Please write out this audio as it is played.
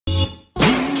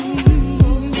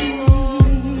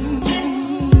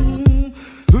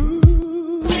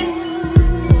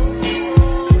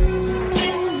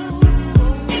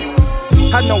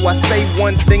I know I say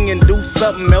one thing and do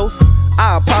something else.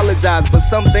 I apologize, but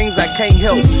some things I can't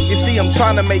help. You see, I'm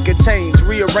trying to make a change,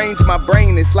 rearrange my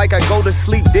brain. It's like I go to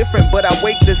sleep different, but I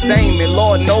wake the same. And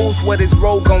Lord knows where this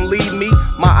road gon' lead me.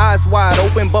 My eyes wide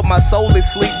open, but my soul is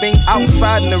sleeping.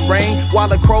 Outside in the rain, while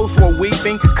the crows were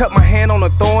weeping. Cut my hand on a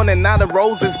thorn and now the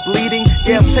rose is bleeding.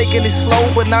 Yeah, I'm taking it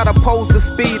slow, but not opposed to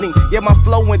speeding. Yeah, my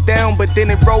flow went down, but then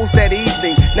it rose that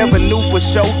evening. Never knew for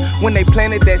sure, when they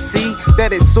planted that seed,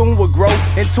 that it soon would grow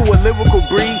into a lyrical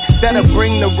breed that'll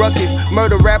bring the ruckus.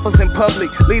 Murder rappers in public,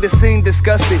 lead the scene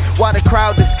disgusted, while the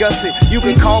crowd discuss it. You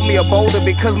can call me a boulder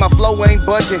because my flow ain't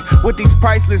budging with these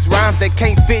priceless rhymes that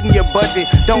can't fit in your budget.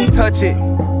 Don't touch it.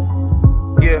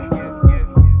 Yeah.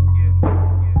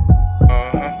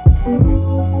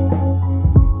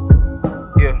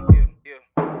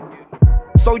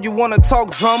 So you wanna talk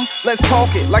drum? Let's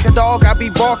talk it. Like a dog, I be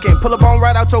barking. Pull a bone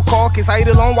right out your carcass. I eat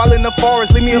alone while in the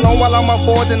forest. Leave me alone while I'm on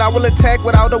forge, and I will attack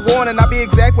without a warning. I be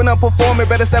exact when I'm performing.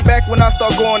 Better step back when I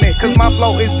start going in, cause my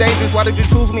flow is dangerous. Why did you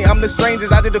choose me? I'm the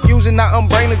strangest. I did the fusion, not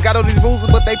brainless. Got all these rules,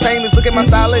 but they painless. Look at my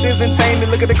style, it isn't tainted.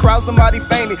 Look at the crowd, somebody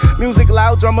fainted. Music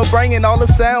loud, drummer bringing all the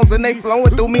sounds, and they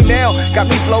flowing through me now. Got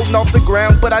me floating off the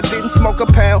ground, but I didn't smoke a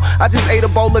pound. I just ate a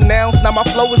bowl of nouns. Now my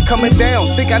flow is coming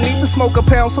down. Think I need to smoke a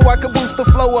pound so I can boost the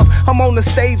flow up. I'm on the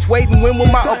stage waiting, when will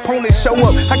my opponents show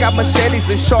up? I got machetes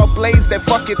and sharp blades that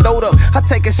fuck your throat up. I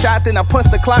take a shot, then I punch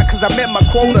the clock cause I met my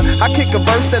quota. I kick a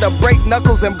verse that'll break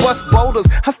knuckles and bust boulders.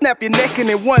 I snap your neck and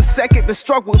in 1 second the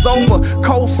struggle's over.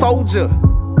 Cold soldier.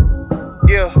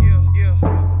 Yeah.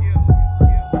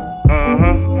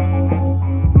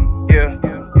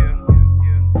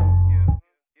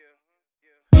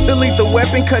 Delete the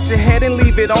weapon, cut your head and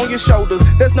leave it on your shoulders.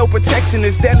 There's no protection,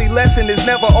 this deadly lesson is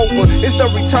never over. It's the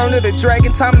return of the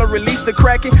dragon, time to release the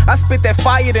kraken. I spit that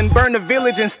fire, then burn the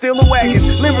village and steal the wagons.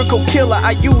 Lyrical killer,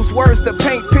 I use words to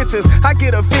paint pictures. I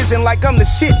get a vision like I'm the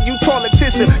shit, you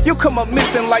politician. You come up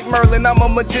missing like Merlin, I'm a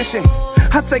magician.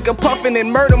 I take a puffin'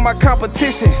 and murder my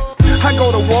competition. I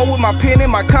go to war with my pen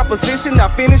and my composition. I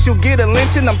finish, you get a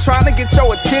lynching. I'm trying to get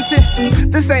your attention.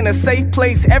 This ain't a safe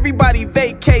place, everybody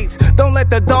vacates. Don't let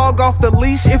the dog off the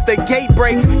leash if the gate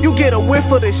breaks. You get a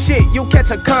whiff of the shit, you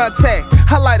catch a contact.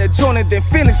 I light a joint and then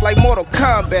finish like Mortal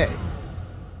Kombat.